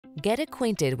Get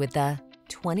acquainted with the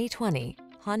 2020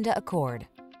 Honda Accord.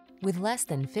 With less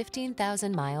than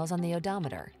 15,000 miles on the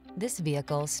odometer, this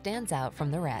vehicle stands out from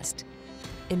the rest.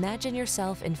 Imagine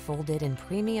yourself enfolded in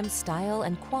premium style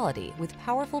and quality with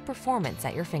powerful performance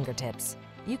at your fingertips.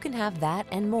 You can have that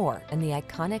and more in the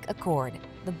iconic Accord,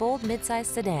 the bold midsize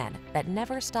sedan that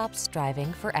never stops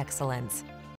striving for excellence.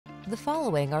 The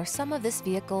following are some of this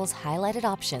vehicle's highlighted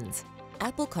options: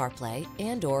 Apple CarPlay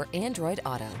and/or Android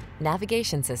Auto,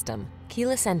 navigation system,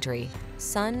 keyless entry,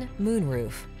 sun,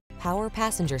 moonroof, power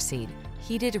passenger seat,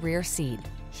 heated rear seat,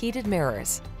 heated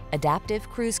mirrors, adaptive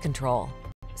cruise control,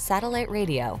 satellite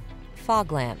radio,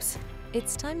 fog lamps.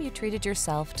 It's time you treated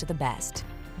yourself to the best.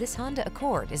 This Honda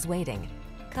Accord is waiting.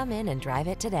 Come in and drive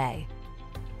it today.